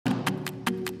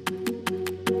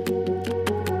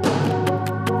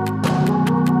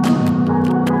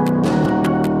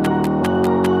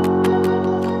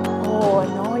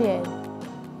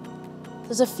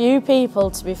There's a few people,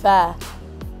 to be fair.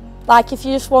 Like if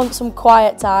you just want some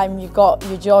quiet time, you've got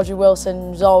your Georgia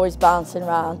Wilson who's always bouncing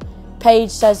around.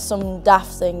 Paige says some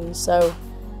daft things, so,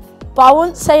 but I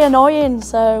wouldn't say annoying,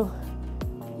 so.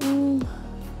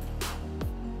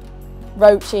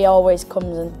 Roachy always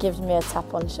comes and gives me a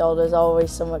tap on the shoulder, there's always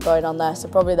something going on there, so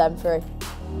probably them three.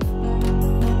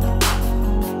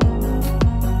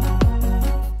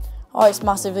 Oh, it's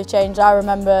massively changed. I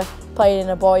remember playing in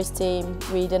a boys' team,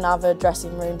 we didn't have a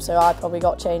dressing room, so I probably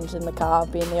got changed in the car,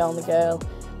 being the only girl.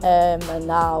 And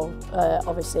now,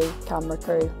 obviously, camera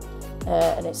crew,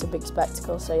 and it's a big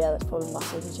spectacle, so yeah, that's probably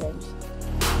massively changed.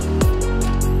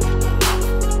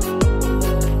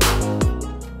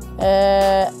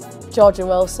 Georgia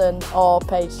Wilson or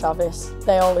Paige Travis,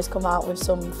 they always come out with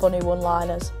some funny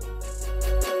one-liners.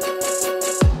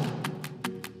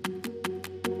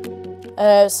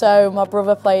 So my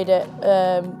brother played it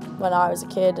when I was a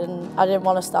kid, and I didn't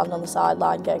want to stand on the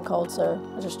sideline getting cold, so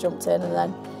I just jumped in, and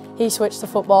then he switched to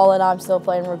football and I'm still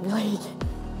playing rugby league.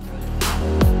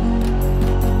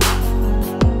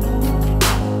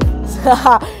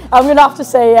 I'm going to have to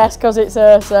say yes because it's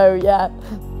her, so yeah.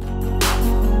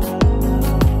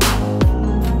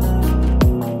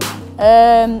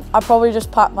 I probably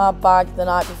just packed my bag the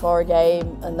night before a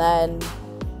game, and then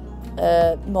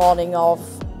morning of,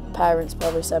 parents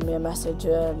probably send me a message,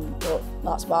 but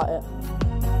that's about it.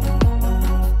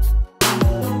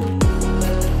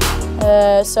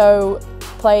 So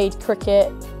played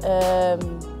cricket,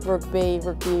 rugby,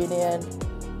 rugby union,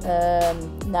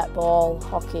 netball,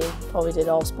 hockey, probably did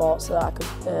all sports that I could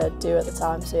do at the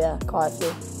time, so yeah, quite a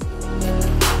few.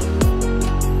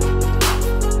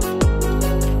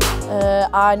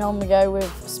 I normally go with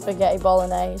spaghetti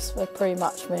bolognese for a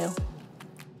pre-match meal.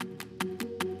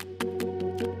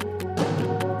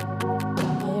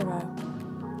 Hero.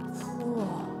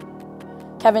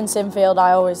 Kevin Sinfield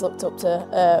I always looked up to,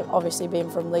 obviously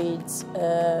being from Leeds,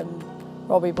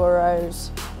 Robbie Burrows,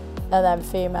 and then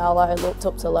female I looked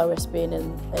up to Lois being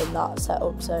in that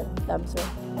setup, so them three.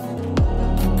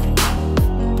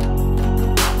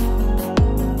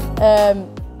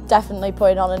 Definitely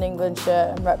putting on an England shirt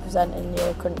and representing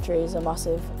your country is a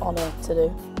massive honour to do.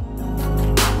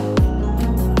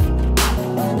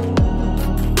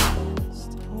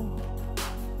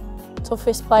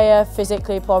 Toughest player,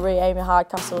 physically probably Amy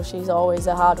Hardcastle, she's always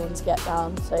a hard one to get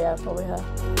down, so yeah, probably her.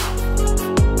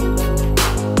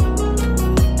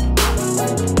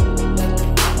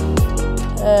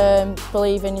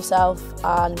 Believe in yourself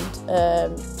and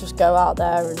just go out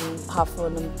there and have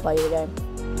fun and play the game.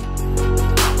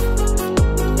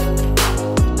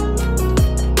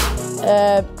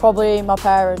 Probably my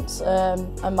parents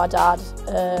and my dad,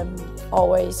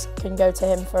 always can go to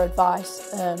him for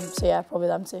advice, so yeah, probably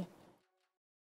them two.